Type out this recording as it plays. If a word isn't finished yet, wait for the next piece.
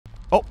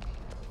Oh.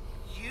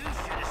 You should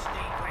have stayed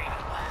where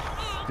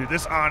you were. Dude,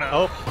 this Ana.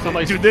 Oh,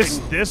 somebody's Dude, this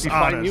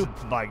fighting Ana's you.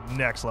 like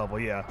next level,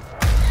 yeah.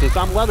 Since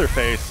I'm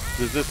Leatherface,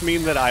 does this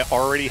mean that I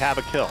already have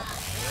a kill?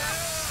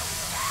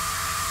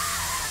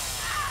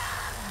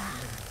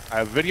 I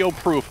have video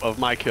proof of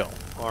my kill.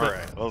 All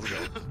right, let's go.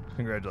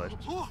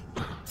 Congratulations. Better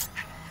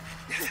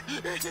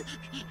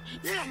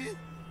go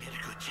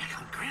check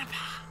on Grandpa.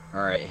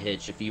 All right,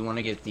 Hitch. If you want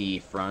to get the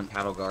front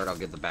paddle guard, I'll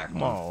get the back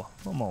one.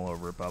 I'm all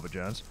over it, Papa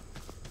John's.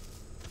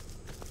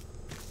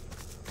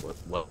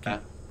 What?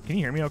 Can you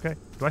hear me okay?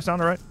 Do I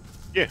sound alright?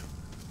 Yeah.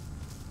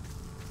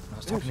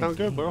 You sound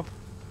good, bro.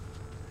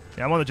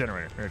 Yeah, I'm on the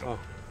generator. Here you go. Oh.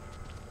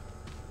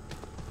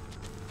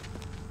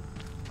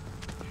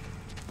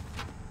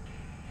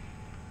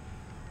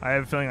 I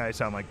have a feeling I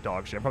sound like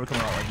dog shit. I'm probably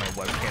coming out like my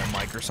webcam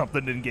mic or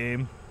something in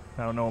game.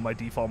 I don't know what my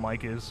default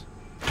mic is.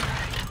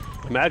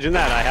 Imagine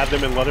that. I have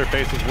them in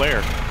Leatherface's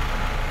lair.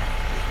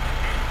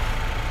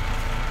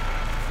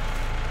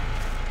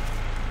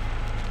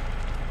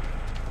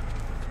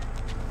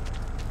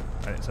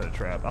 I didn't set a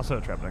trap. I'll set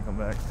a trap when I come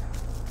back.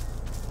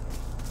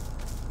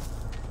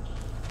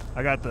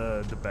 I got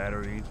the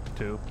battery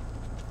too.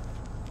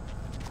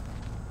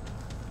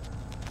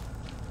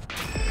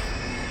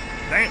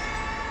 Damn!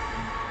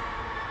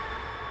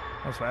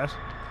 That was fast.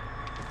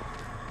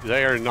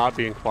 They are not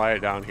being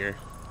quiet down here.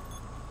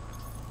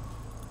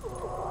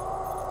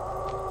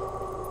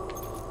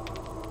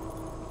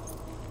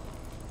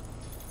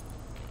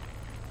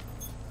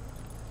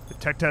 The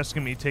tech test is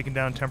gonna be taken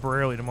down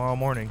temporarily tomorrow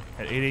morning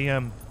at 8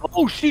 a.m.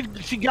 Oh, she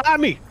got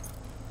me.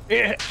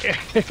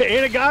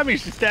 Anna got me.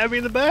 She stabbed me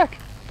in the back.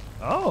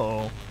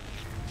 Oh.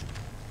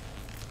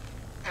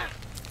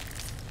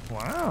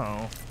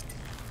 Wow.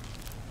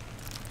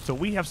 So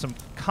we have some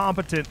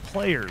competent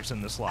players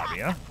in this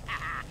lobby, huh?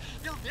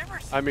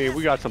 I mean,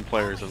 we got some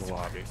players in the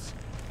lobby.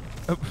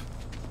 Oh.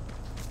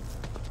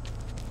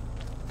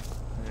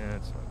 Yeah,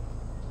 it's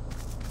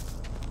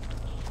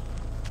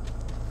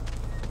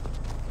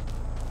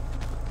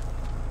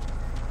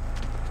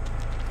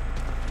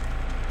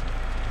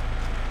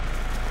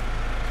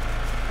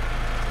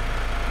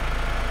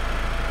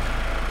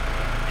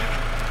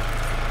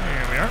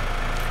Here we are.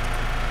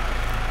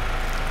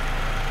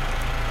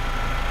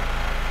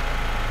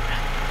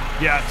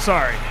 Yeah,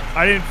 sorry.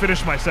 I didn't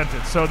finish my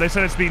sentence. So they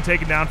said it's being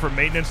taken down for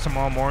maintenance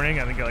tomorrow morning,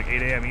 I think at like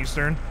 8 a.m.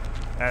 Eastern.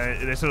 They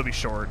said it'll be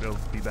short. It'll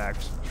be back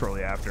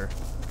shortly after.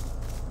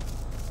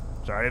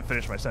 Sorry, I didn't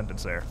finish my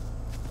sentence there.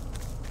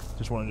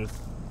 Just wanted to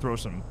throw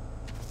some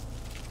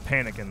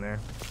panic in there.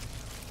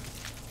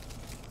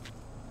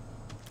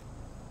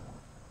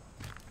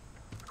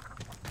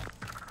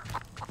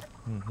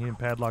 He didn't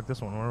padlock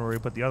this one. I wonder where he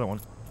put the other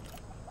one.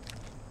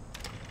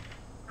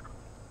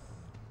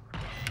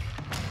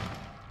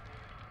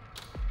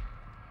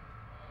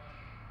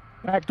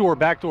 Back door.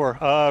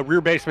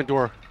 Rear basement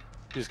door.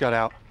 Just got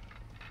out.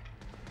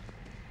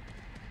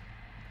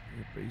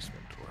 Rear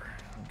basement door.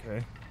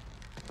 Okay.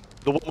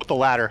 The one with the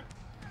ladder.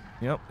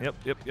 Yep.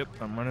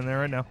 I'm running there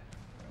right now.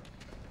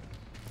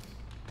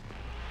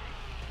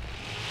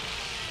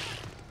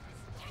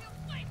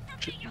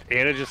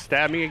 Anna just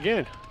stabbed me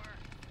again.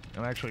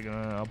 I'm actually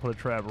gonna. I'll put a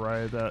trap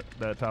right at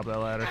that top of that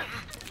ladder. Nice,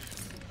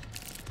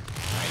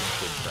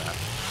 good trap.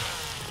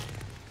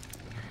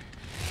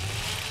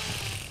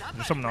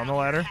 There's someone on the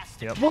ladder.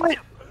 Yep. What?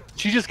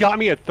 She just got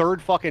me a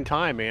third fucking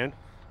time, man.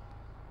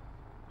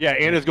 Yeah,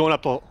 Anna's going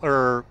up the,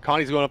 or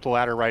Connie's going up the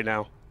ladder right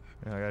now.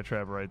 Yeah, I got a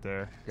trap right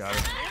there. Got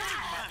it.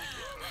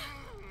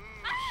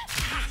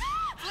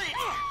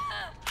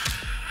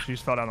 She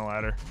just fell down the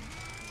ladder.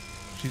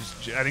 I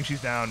think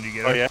she's down. You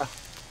get her? Oh yeah.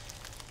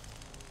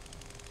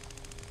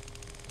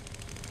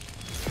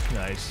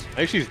 Nice. I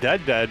think she's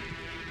dead. I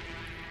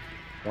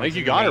think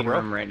you got her, bro.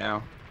 Right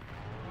now.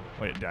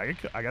 Wait, did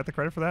I got the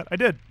credit for that? I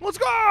did. Let's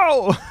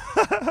go!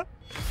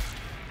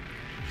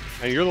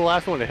 And you're the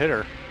last one to hit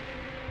her.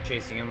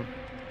 Chasing him.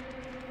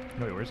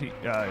 Wait, where's he?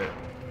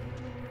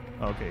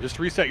 Okay. Just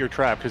reset your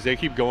trap because they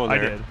keep going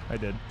there. I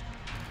did.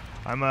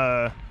 I'm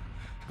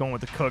going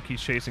with the cook.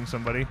 He's chasing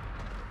somebody.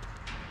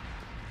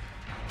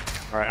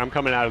 All right, I'm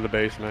coming out of the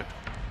basement.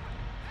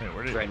 Hey,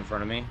 where did? Right in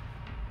front of me.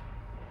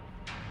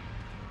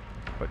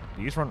 But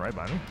he just run right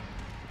by me.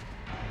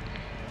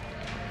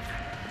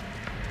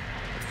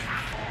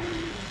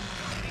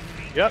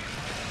 Yep.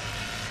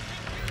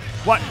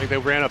 What? I think they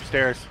ran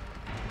upstairs.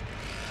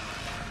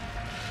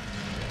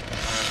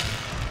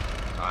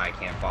 Oh, I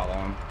can't follow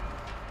him.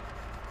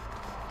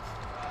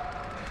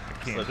 I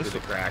can't. Slip through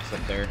the cracks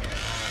up there.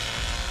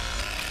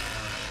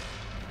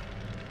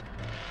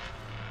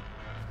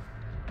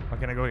 How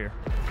can I go here?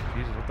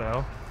 Jesus, what the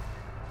hell?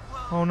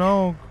 Oh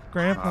no,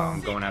 Grandpa.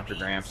 I'm going after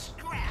Gramps.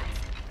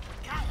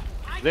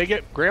 Did they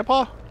get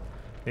Grandpa?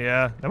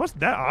 Yeah,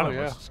 that Ana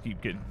yeah. must just keep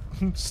getting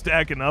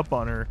stacking up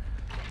on her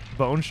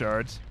bone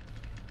shards.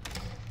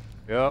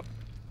 Yep.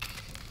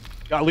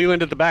 Got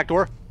Leland at the back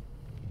door.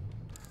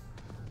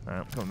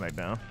 Alright, I'm coming back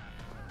down.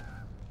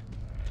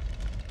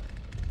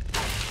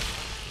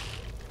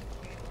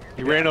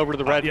 He ran over to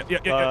the red. Yeah,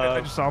 I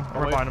just saw him.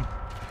 I'm right behind him.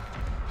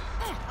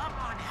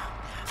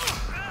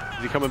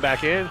 Is he coming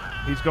back in?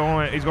 He's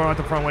going out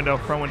the front window.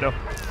 Front window.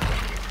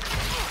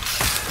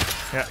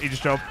 Yeah, he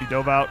just dove. He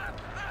dove out.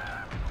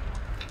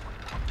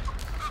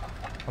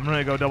 I'm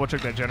gonna go double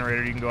check that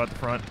generator. You can go out the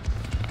front.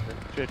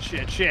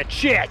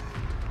 Shit!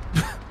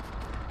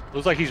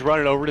 Looks like he's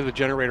running over to the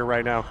generator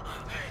right now.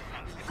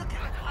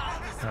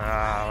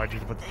 Ah, why'd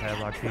you put the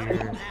padlock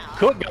here?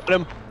 Cook got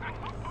him.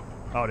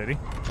 Oh, did he?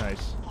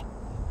 Nice.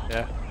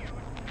 Yeah.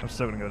 I'm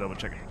still gonna go double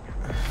check it.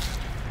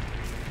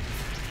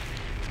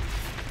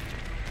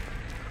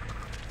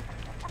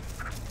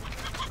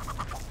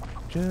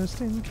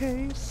 Just in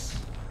case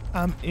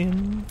I'm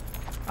in,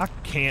 I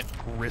can't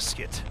risk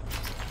it.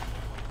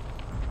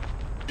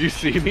 Do you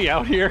see me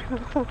out here?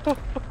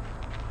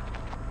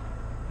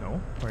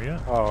 No? Where you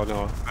at? Oh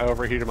no, I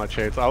overheated my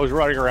chains. I was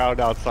running around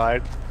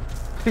outside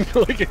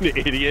like an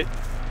idiot.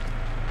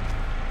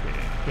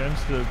 Okay, gun's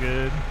still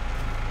good.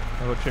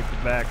 I'll go check the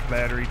back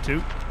battery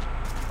too.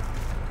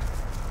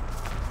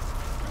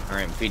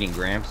 Alright, I'm feeding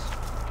Gramps.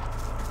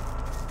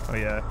 Oh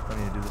yeah, I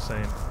need to do the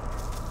same.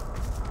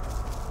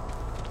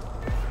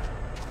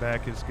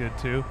 Back is good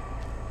too.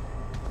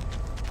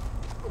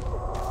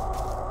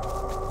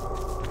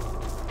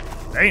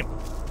 Damn!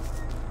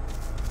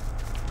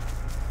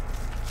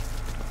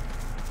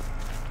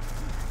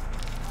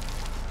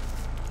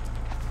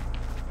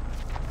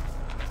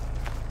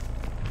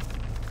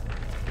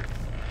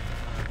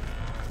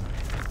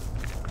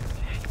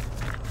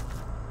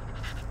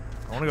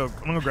 I'm gonna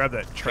go grab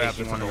that trap Chase,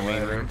 you that's in the want the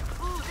main ladder. room?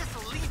 Ooh,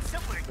 this'll lead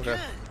somewhere Okay. good.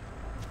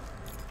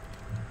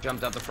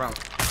 Jumped out the front.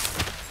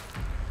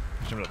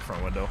 Jumped out the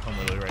front window. I'm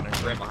literally right next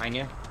to Right it. behind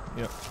you.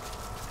 Yep.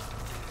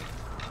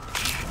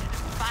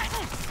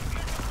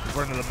 He's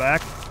running to the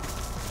back. He's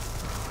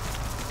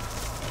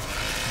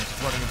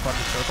running in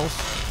fucking circles.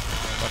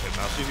 Fucking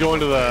mouse. He's going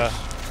to the.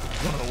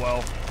 He's going to the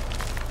well.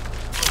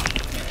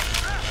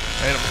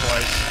 I hit him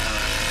twice.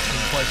 Hit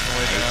him twice on the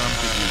way down.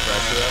 Keeping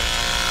pressure up.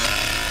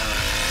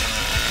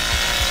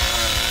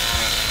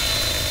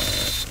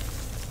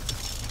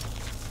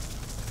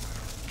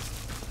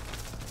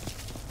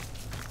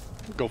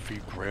 Go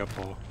feed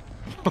Grandpa.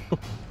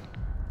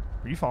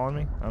 Are you following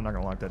me? I'm not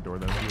gonna lock that door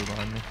though. You were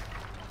behind me.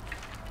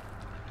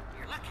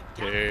 You're looking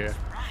Yeah. down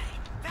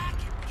right. Back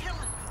and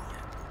killing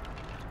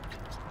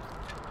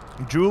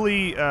me.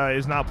 Julie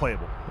is not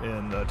playable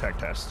in the tech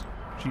test.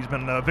 She's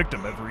been a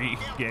victim every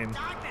game.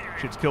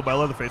 She gets killed by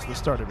Leatherface at the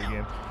start of every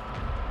game.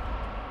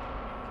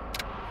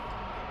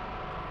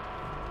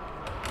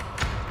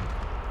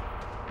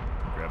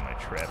 Grab my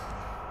trap.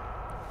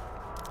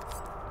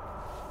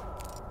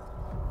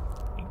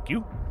 Thank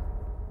you.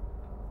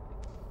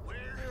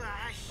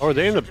 Oh, are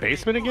they in the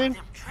basement again?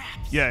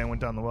 Yeah, I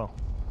went down the well.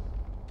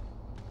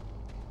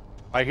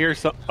 I hear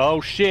some. Oh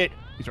shit!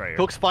 He's right here.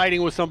 Cook's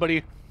fighting with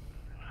somebody.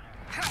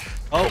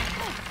 Oh,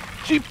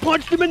 she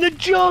punched him in the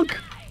junk.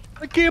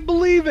 I can't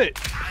believe it.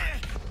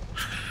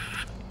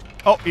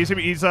 Oh, he's in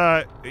Just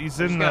the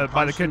got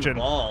by the punched in kitchen.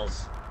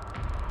 Balls.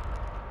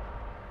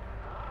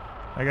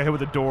 I got hit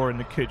with a door in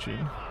the kitchen.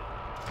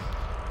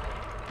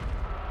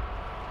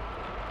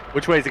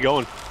 Which way is he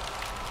going?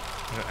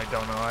 I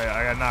don't know.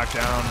 I got knocked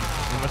down.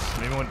 He must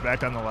maybe went back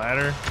down the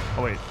ladder.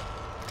 Oh wait.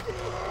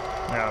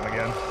 I got him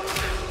again.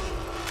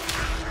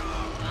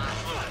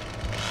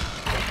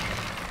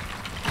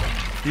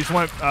 He just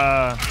went.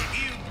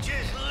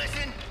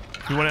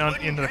 He went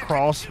on into the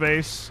crawl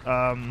space.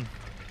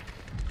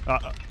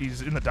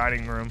 He's in the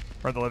dining room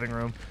or the living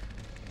room.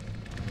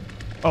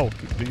 Oh,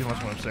 he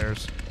must went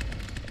upstairs.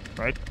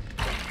 Right?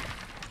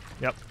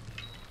 Yep.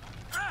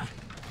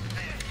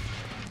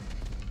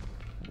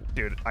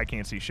 Dude, I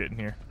can't see shit in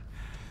here.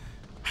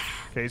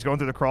 Okay, he's going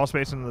through the crawl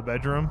space into the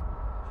bedroom.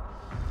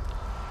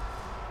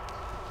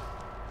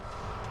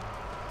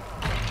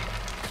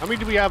 How many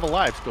do we have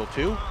alive still?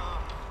 2?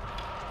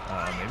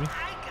 Maybe.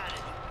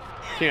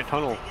 Can't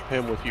tunnel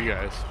him with you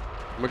guys.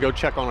 I'm gonna go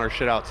check on our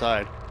shit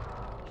outside.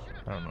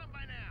 I don't know.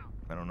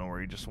 I don't know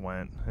where he just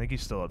went. I think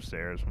he's still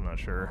upstairs. I'm not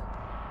sure.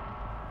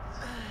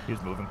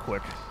 He's moving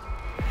quick.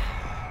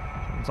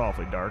 It's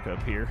awfully dark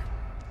up here.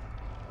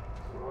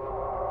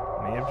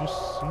 May have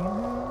just seen him.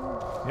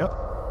 Yep.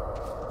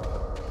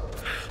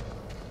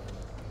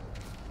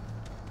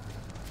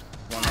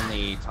 One on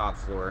the top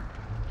floor.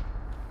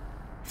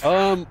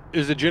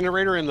 Is the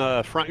generator in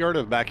the front yard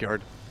or the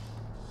backyard?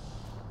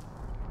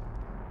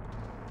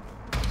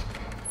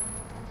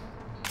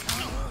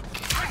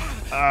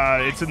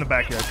 It's in the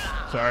backyard.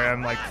 Sorry,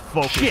 I'm like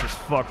focused Shit. as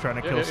fuck trying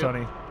to kill yeah.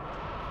 Sonny.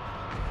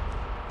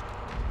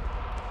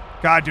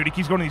 God, dude, he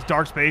keeps going to these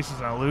dark spaces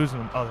and I lose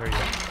him. Oh, there you go.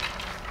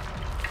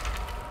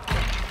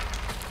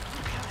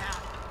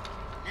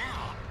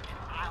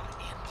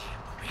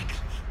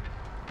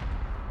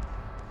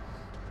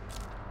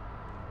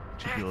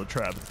 Cheeky little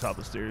trap at the top of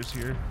the stairs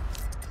here.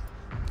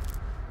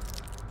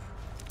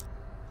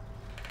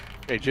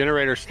 Okay,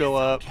 generator's still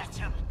up.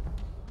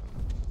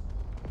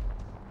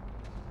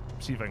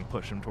 See if I can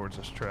push him towards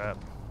this trap.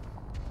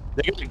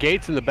 They got the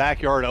gates in the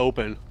backyard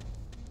open.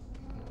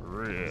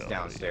 Really? He's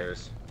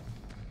downstairs.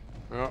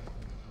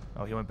 Oh,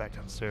 Oh, he went back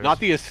downstairs. Not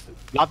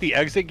the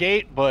exit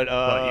gate, but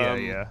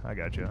yeah, I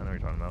got you. I know what you're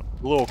talking about.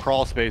 little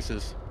crawl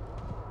spaces.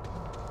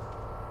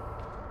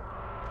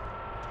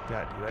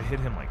 God, dude, I hit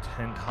him like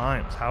 10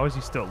 times. How is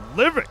he still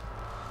living?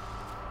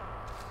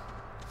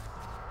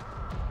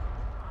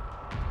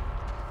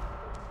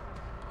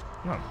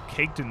 I'm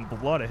caked in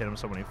blood. I hit him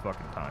so many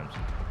fucking times.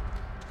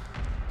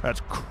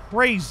 That's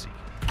crazy.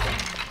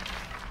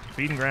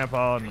 Feeding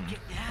Grandpa and Get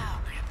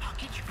down, Grandpa.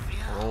 Get your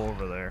fill. roll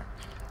over there.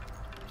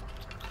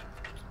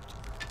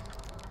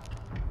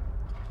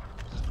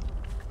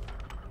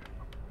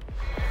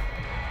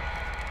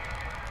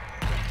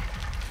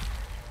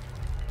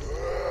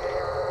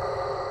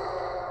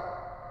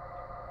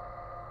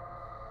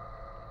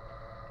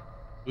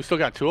 We still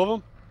got 2 of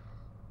them?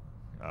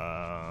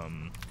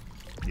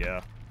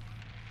 Yeah.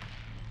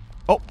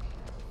 Oh,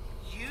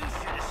 You should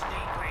have stayed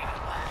where you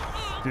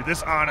were. dude,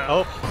 this Ana.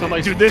 Oh,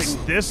 somebody's Dude, this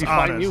he's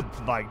fighting Ana's you.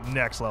 like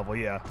next level.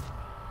 Yeah.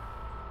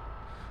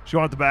 She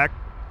going at the back.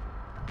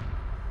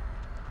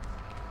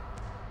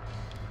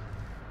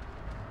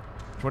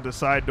 She went to the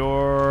side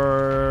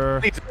door.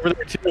 He's over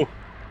there too.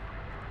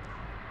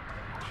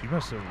 She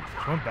must have.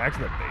 She went back to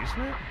the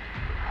basement.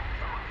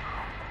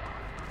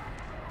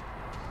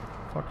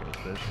 Fuck this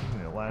bitch. She's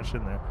gonna latch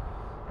in there.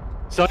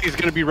 Sonny's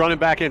gonna be running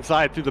back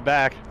inside through the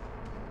back.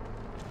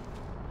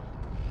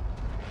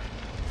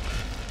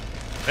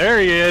 There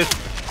he is.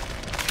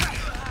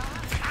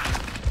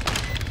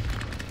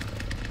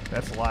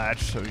 That's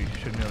latch, so you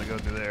shouldn't be able to go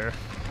through there.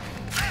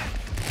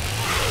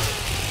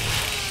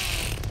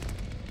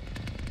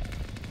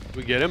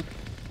 We get him?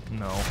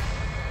 No.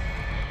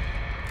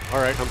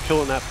 Alright, I'm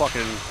killing that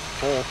fucking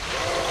hole.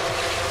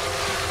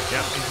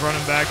 Yep, he's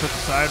running back to the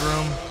side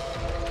room.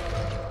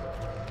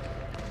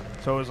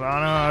 So is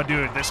Ana.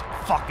 Dude, this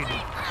fucking.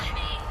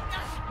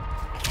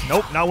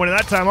 Nope, not winning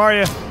that time, are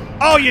you?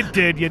 Oh, you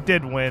did. You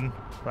did win.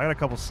 I got a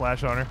couple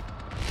slash on her.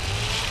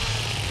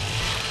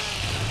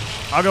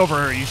 I'll go for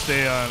her. You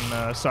stay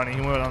on Sonny.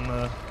 He went on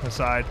the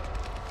side.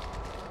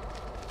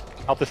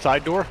 Out the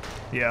side door?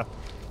 Yeah.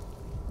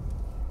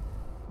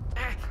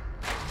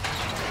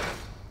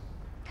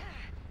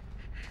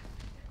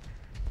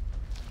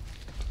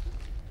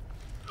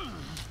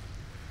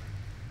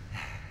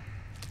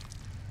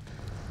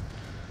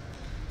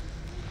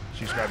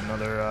 She's grabbed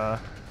another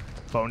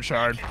bone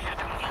shard.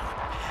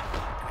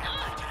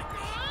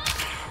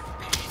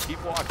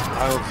 Keep walking.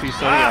 I don't see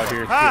Sonny out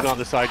here. She's not in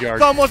the side yard.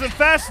 Thumb wasn't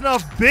fast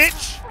enough,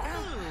 bitch!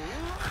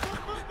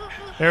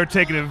 They're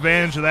taking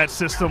advantage of that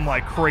system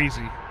like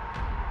crazy.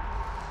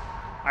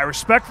 I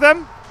respect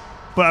them,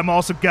 but I'm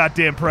also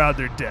goddamn proud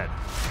they're dead.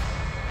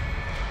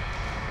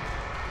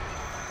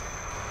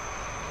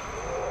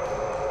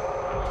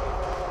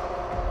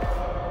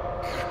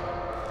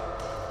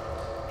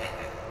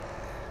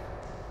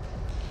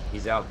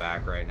 He's out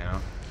back right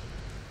now.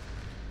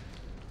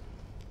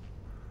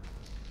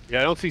 Yeah,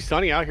 I don't see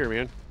Sonny out here,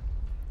 man.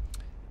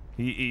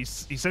 He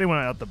said he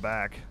went out the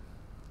back.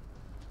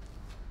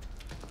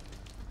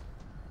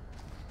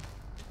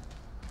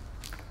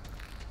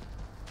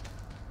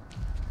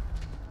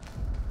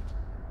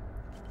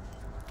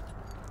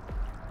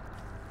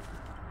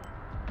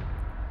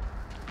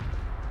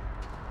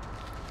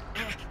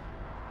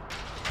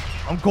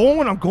 I'm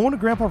going to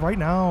Grandpa right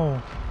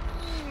now.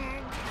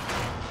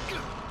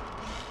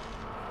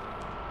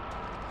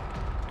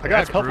 I got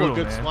That's a couple brutal, of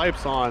good man.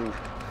 swipes on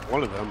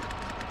one of them.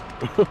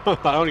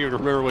 I don't even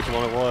remember which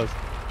one it was.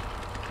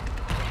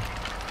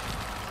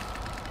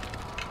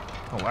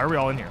 Oh, why are we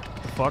all in here?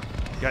 The fuck?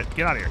 Get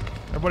out of here.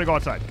 Everybody go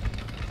outside.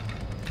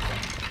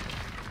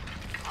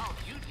 Oh,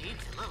 you need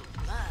a little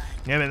blood.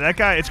 Yeah, man, that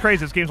guy, it's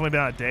crazy. This game's only been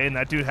out a day, and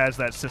that dude has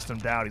that system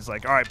down. He's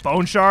like, all right,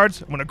 bone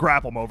shards, I'm going to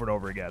grapple them over and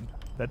over again.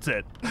 That's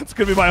it. That's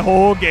going to be my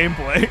whole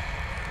gameplay.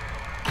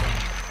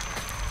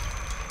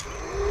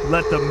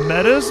 Let the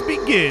metas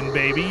begin,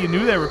 baby. You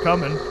knew they were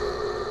coming.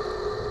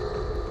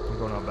 I'm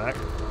going out back.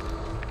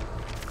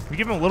 We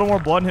give him a little more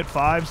blood and hit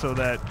 5 so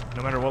that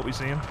no matter what we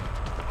see him. Too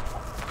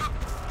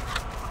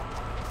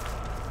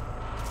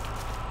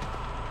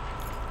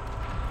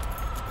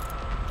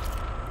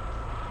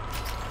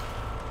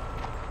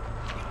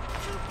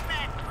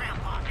bad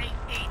Grandpa ain't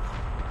able.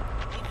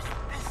 He was the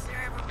best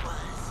there ever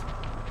was.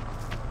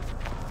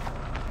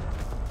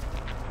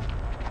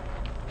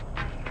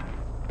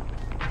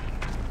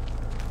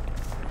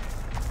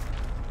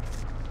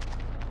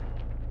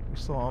 We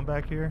still on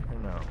back here or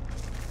no?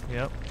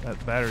 Yep,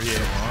 that battery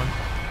ain't on.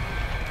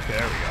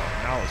 There we go.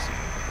 Now we'll see him.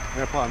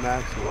 Grandpa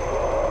Max.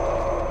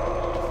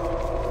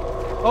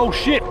 Oh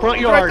shit, front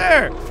He's yard. right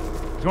there.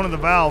 He's going to the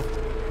valve.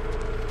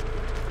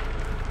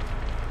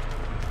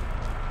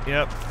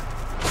 Yep.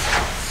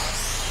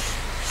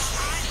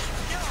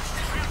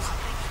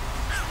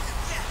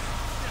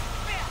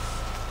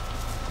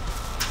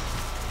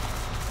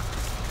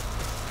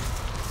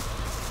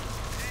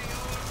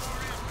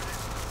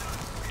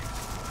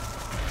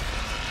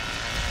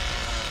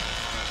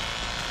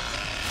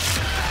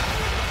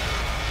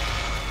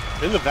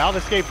 Didn't the valve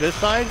escape this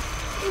side?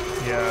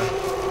 Yeah.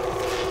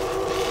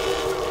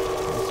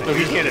 So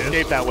he can't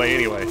escape that way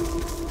anyway.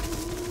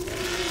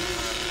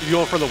 He's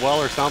going for the well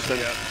or something.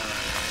 Yep.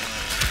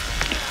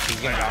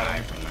 I got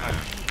him.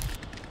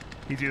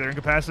 He's either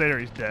incapacitated or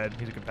he's dead.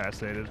 He's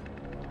incapacitated.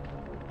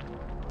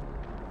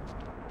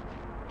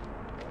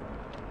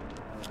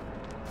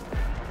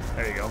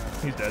 There you go.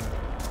 He's dead.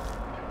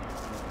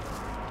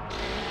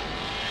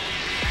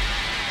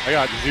 I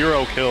got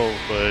 0 kills,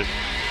 but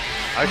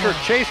I sure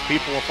chased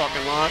people a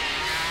fucking lot.